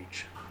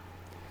refuge.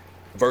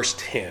 Verse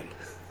 10.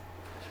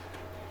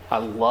 I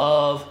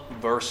love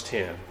verse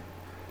 10.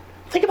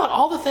 Think about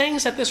all the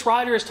things that this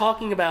writer is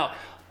talking about.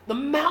 The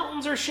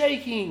mountains are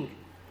shaking.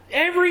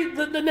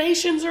 The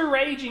nations are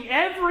raging.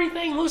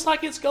 Everything looks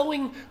like it's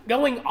going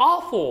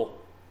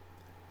awful.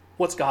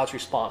 What's God's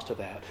response to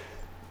that?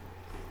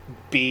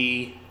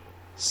 Be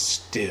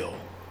still.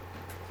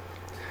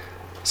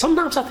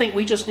 Sometimes I think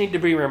we just need to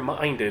be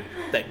reminded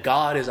that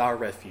God is our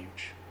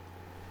refuge.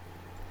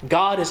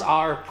 God is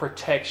our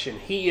protection.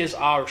 He is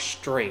our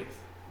strength.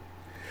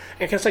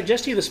 And can I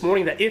suggest to you this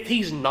morning that if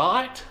He's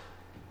not,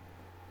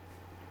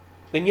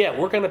 then yeah,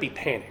 we're going to be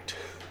panicked.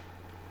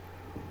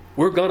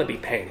 We're going to be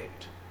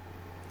panicked.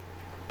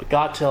 But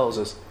God tells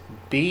us,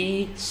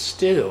 be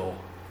still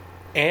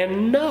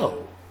and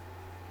know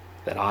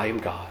that I am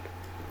God.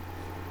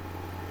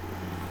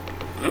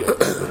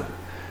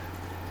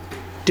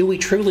 Do we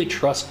truly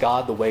trust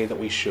God the way that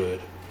we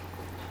should?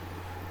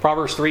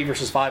 Proverbs 3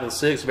 verses 5 and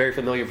 6, very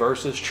familiar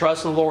verses.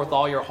 Trust in the Lord with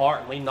all your heart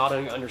and lean not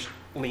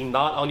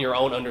on your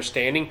own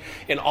understanding.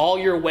 In all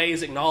your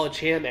ways acknowledge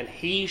Him, and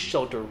He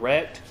shall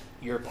direct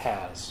your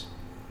paths.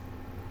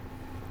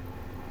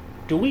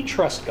 Do we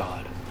trust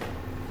God?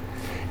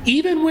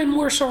 Even when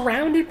we're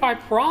surrounded by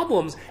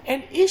problems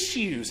and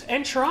issues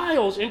and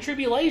trials and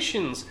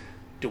tribulations,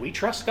 do we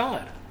trust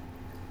God?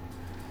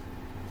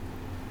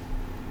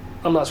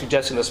 I'm not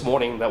suggesting this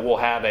morning that we'll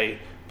have a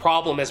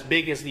problem as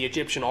big as the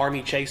Egyptian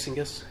army chasing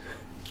us,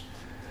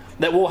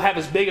 that we'll have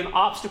as big an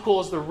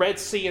obstacle as the Red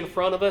Sea in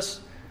front of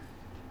us.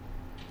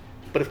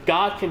 But if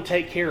God can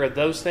take care of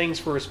those things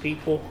for His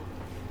people,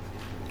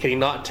 can He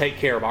not take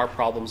care of our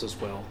problems as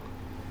well?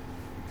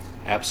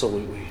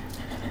 Absolutely.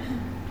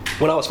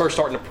 When I was first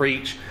starting to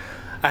preach,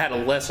 I had a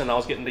lesson I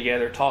was getting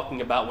together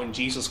talking about when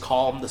Jesus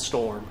calmed the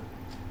storm.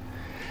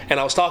 And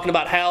I was talking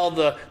about how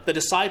the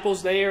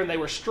disciples there, and they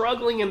were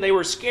struggling and they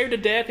were scared to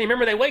death. And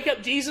remember, they wake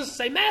up Jesus and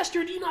say,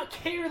 "Master, do you not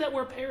care that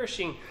we're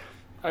perishing?"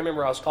 I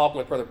remember I was talking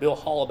with Brother Bill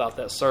Hall about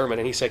that sermon,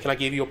 and he said, "Can I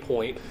give you a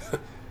point?"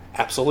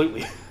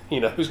 Absolutely.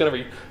 Who's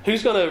going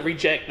to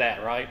reject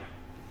that, right?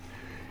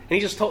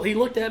 And he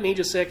looked at me and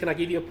just said, "Can I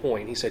give you a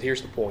point?" He said,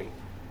 "Here's the point.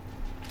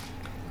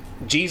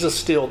 Jesus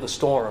stilled the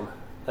storm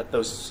that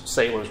those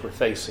sailors were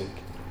facing.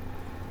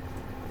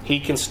 He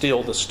can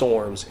still the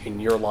storms in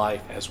your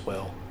life as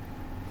well."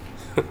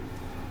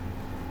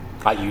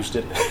 I used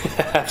it.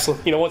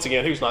 Absolutely. Once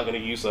again, who's not going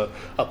to use a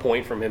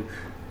point from him?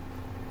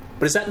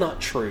 But is that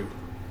not true?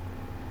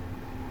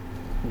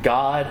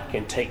 God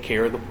can take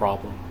care of the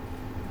problem.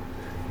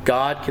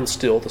 God can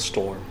still the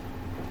storm.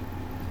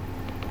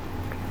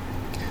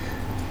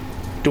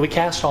 Do we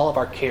cast all of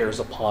our cares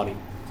upon Him?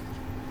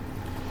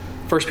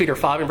 1 Peter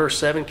 5 and verse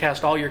 7,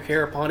 "Cast all your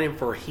care upon Him,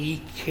 for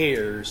He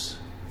cares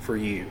for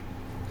you."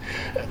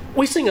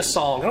 We sing a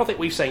song. I don't think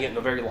we've sang it in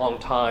a very long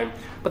time.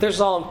 But there's a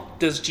song,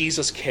 "Does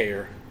Jesus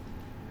Care?"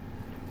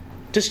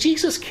 Does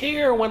Jesus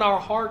care when our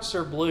hearts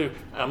are blue?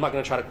 I'm not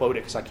going to try to quote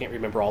it because I can't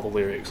remember all the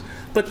lyrics.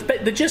 But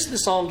the gist of the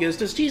song is,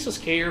 does Jesus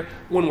care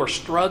when we're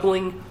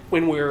struggling,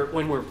 when we're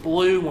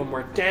blue, when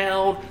we're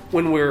down,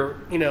 when we're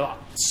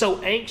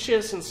so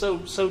anxious and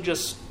so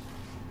just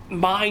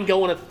mind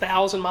going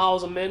 1,000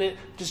 miles a minute?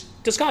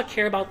 Does God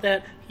care about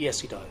that? Yes,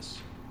 He does.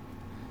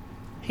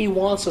 He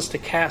wants us to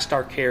cast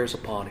our cares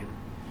upon Him.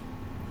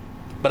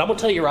 But I'm going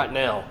to tell you right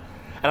now,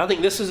 and I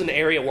think this is an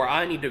area where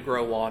I need to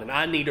grow on and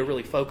I need to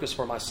really focus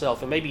for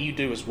myself, and maybe you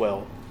do as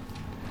well.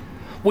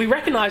 We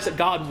recognize that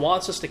God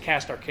wants us to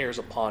cast our cares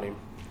upon Him,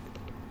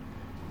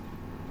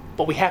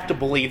 but we have to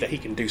believe that He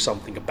can do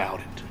something about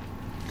it.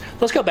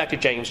 Let's go back to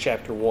James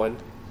chapter 1.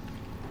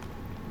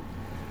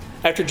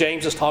 After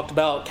James has talked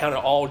about count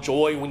it all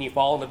joy when you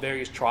fall into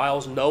various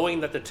trials, knowing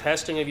that the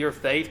testing of your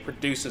faith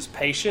produces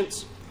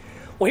patience.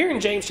 Well, here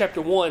in James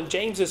chapter 1,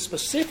 James is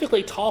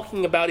specifically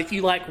talking about if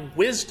you lack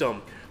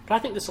wisdom. But I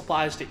think this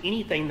applies to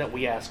anything that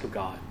we ask of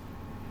God.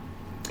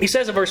 He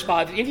says in verse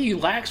 5, "If he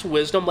lacks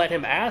wisdom, let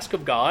him ask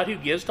of God, who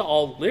gives to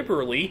all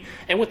liberally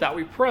and without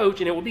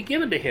reproach, and it will be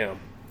given to him.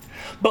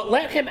 But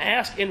let him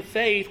ask in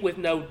faith with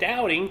no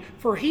doubting,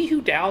 for he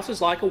who doubts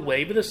is like a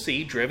wave of the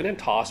sea driven and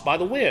tossed by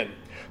the wind.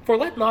 For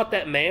let not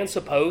that man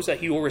suppose that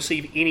he will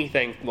receive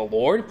anything from the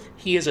Lord.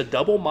 He is a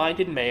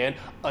double-minded man,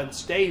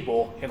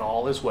 unstable in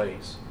all his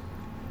ways."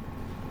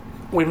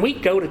 When we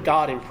go to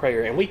God in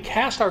prayer and we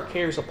cast our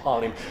cares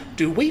upon Him,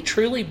 do we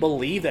truly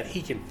believe that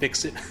He can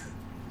fix it?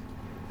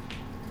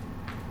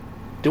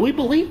 Do we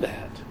believe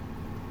that?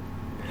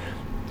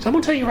 So I'm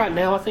going to tell you right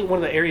now, I think one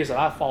of the areas that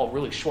I fall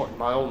really short in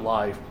my own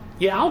life,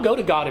 I'll go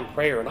to God in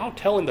prayer and I'll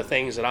tell Him the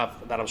things that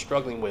I'm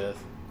struggling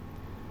with.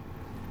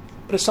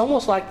 But it's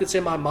almost like it's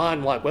in my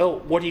mind like,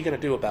 well, what are you going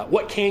to do about it?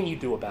 What can you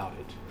do about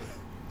it?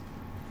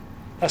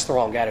 That's the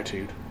wrong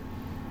attitude.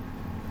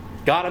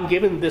 God, I'm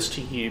giving this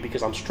to you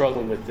because I'm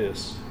struggling with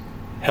this.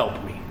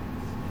 Help me.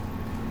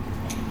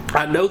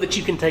 I know that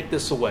you can take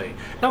this away.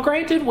 Now,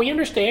 granted, we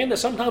understand that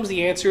sometimes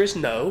the answer is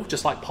no,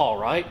 just like Paul,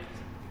 right?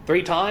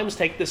 3 times,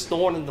 take this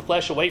thorn in the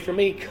flesh away from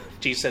me.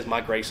 Jesus says, my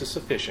grace is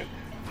sufficient.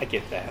 I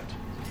get that.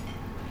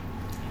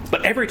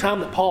 But every time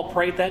that Paul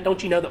prayed that,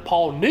 don't you know that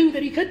Paul knew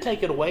that he could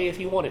take it away if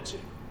he wanted to?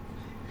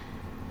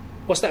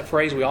 What's that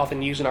phrase we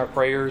often use in our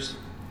prayers?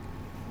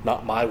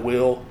 Not my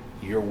will,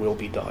 your will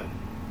be done.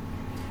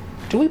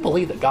 Do we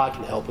believe that God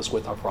can help us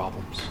with our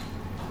problems?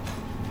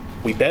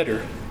 We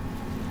better.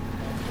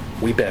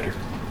 We better.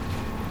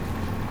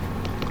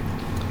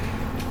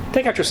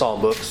 Take out your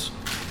psalm books.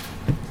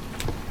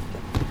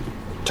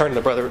 Turn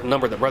to the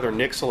number that Brother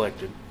Nick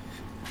selected.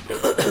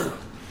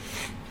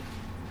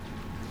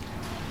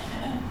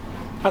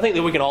 I think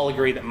that we can all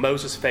agree that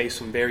Moses faced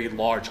some very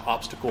large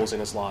obstacles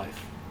in his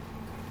life.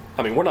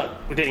 I mean, we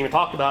didn't even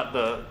talk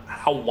about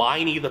how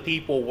whiny the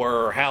people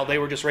were, how they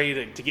were just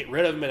ready to get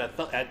rid of him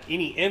at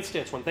any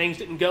instance when things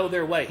didn't go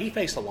their way. He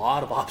faced a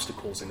lot of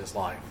obstacles in his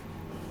life.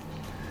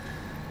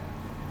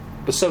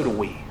 But so do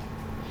we.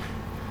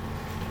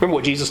 Remember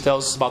what Jesus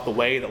tells us about the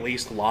way that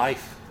leads to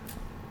life?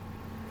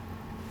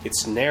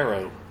 It's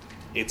narrow.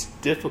 It's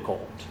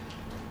difficult.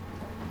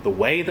 The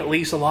way that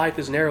leads to life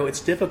is narrow.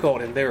 It's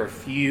difficult, and there are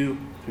few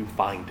who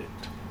find it.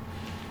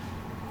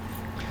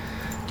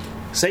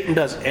 Satan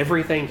does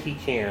everything he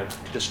can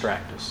to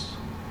distract us.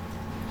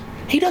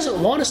 He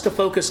doesn't want us to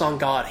focus on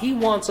God. He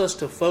wants us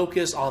to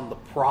focus on the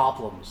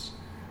problems,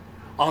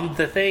 on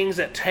the things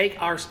that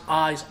take our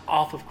eyes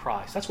off of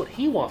Christ. That's what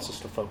he wants us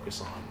to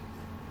focus on.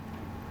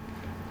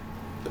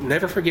 But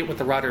never forget what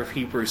the writer of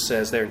Hebrews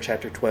says there in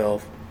chapter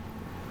 12.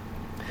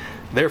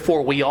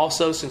 Therefore, we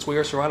also, since we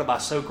are surrounded by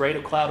so great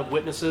a cloud of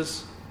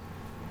witnesses.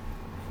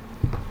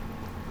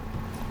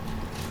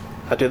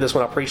 I did this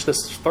when I preached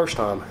this first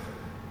time.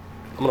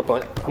 I'm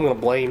going to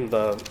blame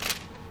the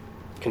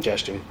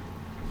congestion.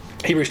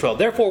 Hebrews 12.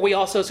 Therefore, we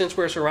also, since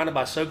we're surrounded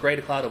by so great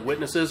a cloud of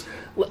witnesses,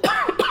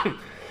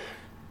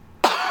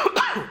 I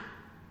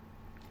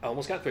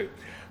almost got through.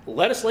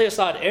 Let us lay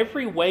aside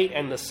every weight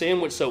and the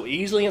sin which so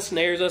easily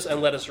ensnares us,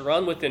 and let us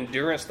run with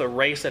endurance the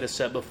race that is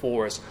set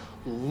before us,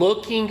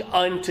 looking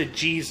unto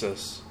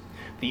Jesus,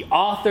 the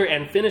author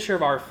and finisher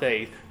of our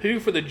faith, who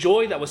for the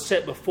joy that was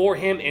set before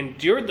him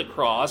endured the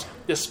cross,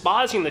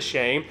 despising the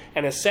shame,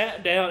 and has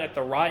sat down at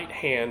the right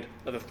hand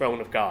of the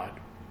throne of God.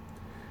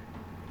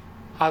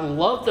 I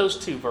love those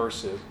two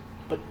verses,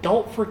 but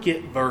don't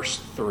forget verse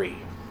 3.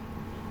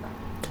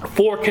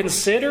 For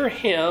consider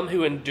him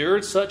who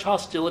endured such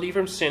hostility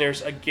from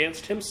sinners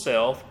against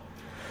himself,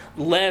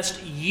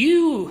 lest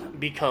you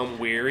become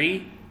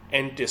weary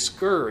and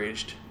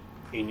discouraged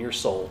in your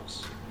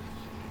souls.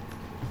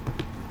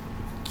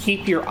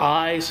 Keep your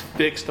eyes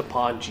fixed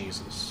upon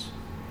Jesus.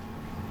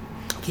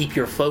 Keep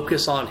your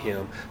focus on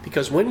him,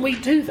 because when we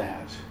do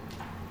that,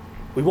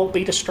 we won't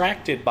be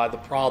distracted by the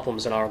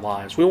problems in our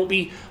lives. We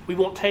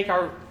won't take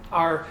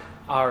our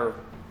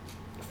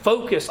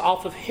focus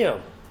off of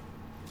him.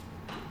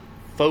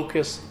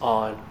 Focus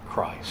on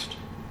Christ.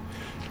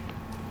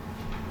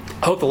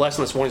 I hope the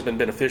lesson this morning has been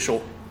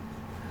beneficial.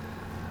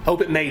 I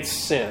hope it made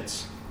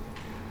sense.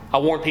 I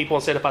warned people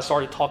and said if I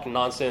started talking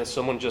nonsense,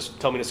 someone just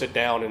tell me to sit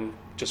down and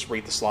just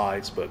read the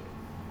slides. But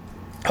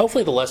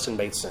hopefully the lesson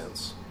made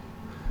sense.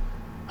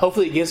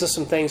 Hopefully it gives us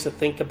some things to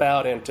think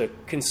about and to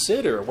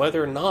consider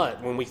whether or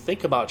not when we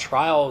think about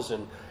trials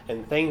and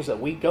things that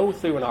we go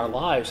through in our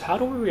lives, how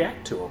do we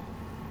react to them?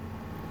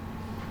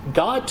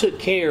 God took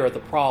care of the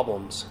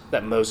problems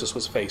that Moses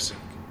was facing.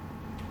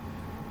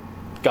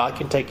 God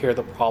can take care of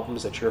the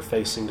problems that you're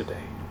facing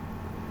today.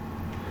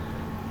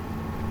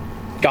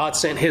 God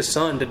sent his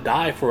son to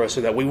die for us so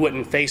that we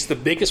wouldn't face the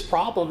biggest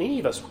problem any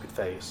of us could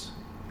face.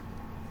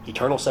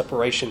 Eternal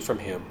separation from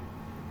him.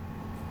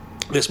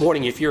 This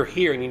morning, if you're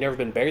here and you've never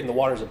been buried in the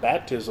waters of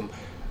baptism,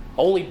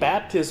 only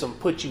baptism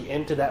puts you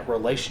into that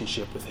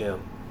relationship with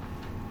him.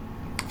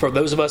 For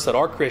those of us that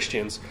are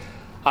Christians,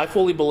 I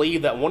fully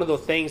believe that one of the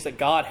things that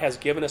God has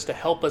given us to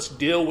help us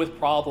deal with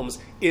problems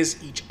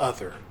is each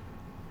other.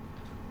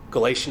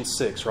 Galatians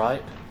 6,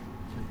 right?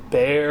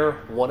 Bear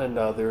one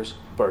another's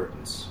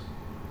burdens.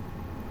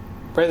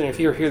 Brethren, if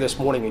you're here this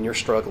morning and you're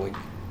struggling,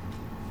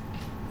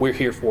 we're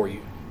here for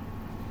you.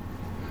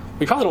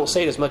 We probably don't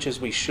say it as much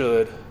as we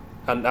should.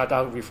 I'll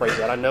rephrase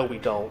that. I know we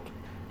don't.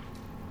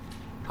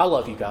 I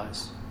love you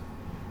guys.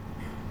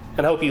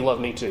 And I hope you love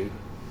me too.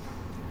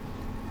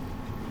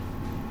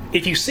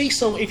 If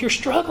you're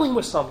struggling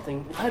with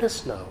something, let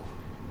us know.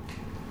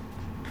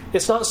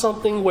 It's not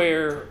something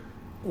where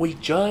we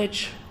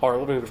judge, or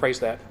let me rephrase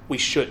that, we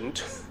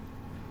shouldn't.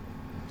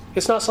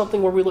 It's not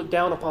something where we look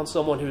down upon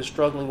someone who is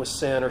struggling with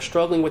sin or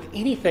struggling with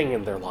anything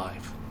in their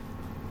life.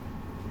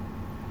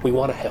 We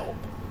want to help.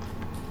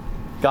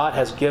 God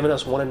has given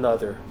us one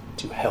another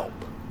to help.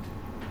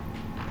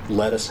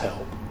 Let us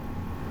help.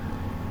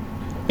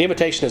 The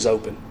invitation is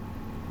open.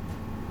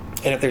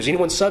 And if there's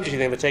anyone subject to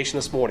the invitation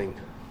this morning,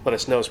 let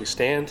us know as we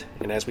stand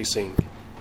and as we sing.